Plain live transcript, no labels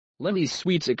Lily's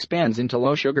Sweets expands into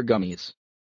low-sugar gummies.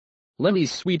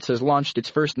 Lily's Sweets has launched its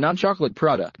first non-chocolate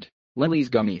product, Lily's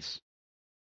Gummies.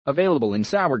 Available in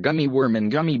sour gummy worm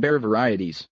and gummy bear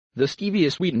varieties, the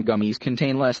stevia-sweetened gummies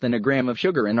contain less than a gram of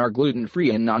sugar and are gluten-free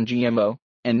and non-GMO,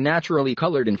 and naturally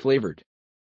colored and flavored.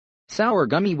 Sour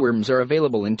gummy worms are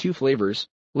available in 2 flavors,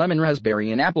 lemon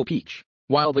raspberry and apple peach,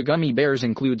 while the gummy bears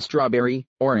include strawberry,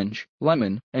 orange,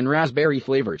 lemon, and raspberry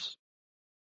flavors.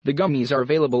 The gummies are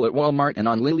available at Wal-Mart and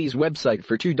on Lily's website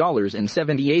for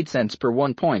 $2.78 per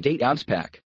 1.8-ounce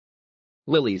pack.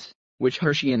 Lily's, which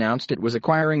Hershey announced it was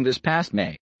acquiring this past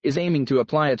May, is aiming to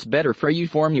apply its better-for-you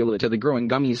formula to the growing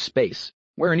gummies space,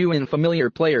 where new and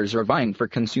familiar players are vying for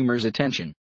consumers'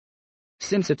 attention.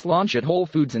 Since its launch at Whole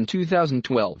Foods in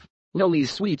 2012,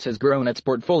 Lily's Sweets has grown its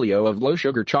portfolio of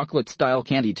low-sugar chocolate-style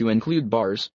candy to include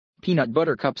bars, peanut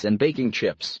butter cups and baking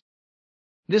chips.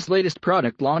 This latest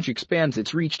product launch expands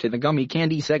its reach to the gummy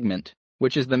candy segment,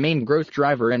 which is the main growth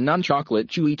driver in non-chocolate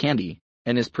chewy candy,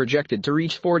 and is projected to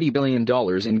reach $40 billion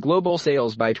in global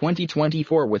sales by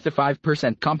 2024 with a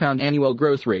 5% compound annual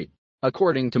growth rate,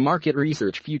 according to market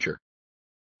research Future.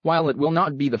 While it will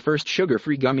not be the first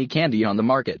sugar-free gummy candy on the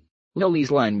market,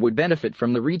 Lily's line would benefit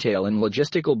from the retail and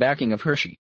logistical backing of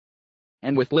Hershey.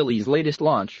 And with Lily's latest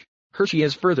launch, Hershey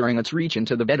is furthering its reach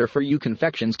into the better-for-you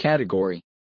confections category.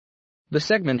 The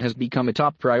segment has become a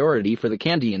top priority for the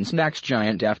candy and snacks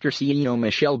giant after CEO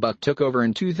Michelle Buck took over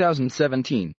in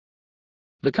 2017.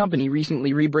 The company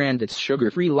recently rebranded its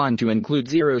sugar-free line to include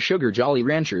Zero Sugar Jolly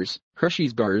Ranchers,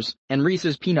 Hershey's Bars, and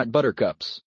Reese's Peanut Butter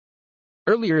Cups.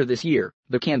 Earlier this year,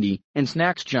 the candy and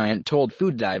snacks giant told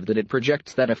Food Dive that it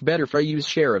projects that if better-for-you's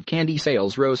share of candy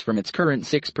sales rose from its current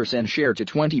 6% share to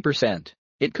 20%,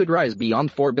 it could rise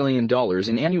beyond $4 billion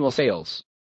in annual sales.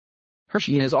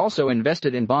 Hershey has also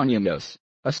invested in Bonumos,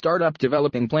 a startup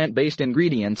developing plant-based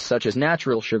ingredients such as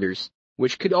natural sugars,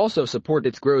 which could also support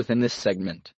its growth in this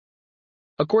segment.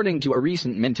 According to a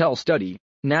recent Mintel study,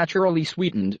 naturally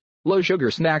sweetened,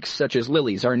 low-sugar snacks such as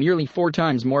Lily's are nearly 4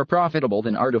 times more profitable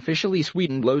than artificially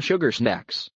sweetened low-sugar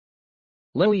snacks.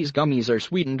 Lily's gummies are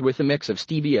sweetened with a mix of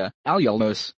stevia,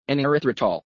 allulose, and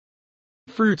erythritol.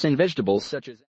 Fruits and vegetables such as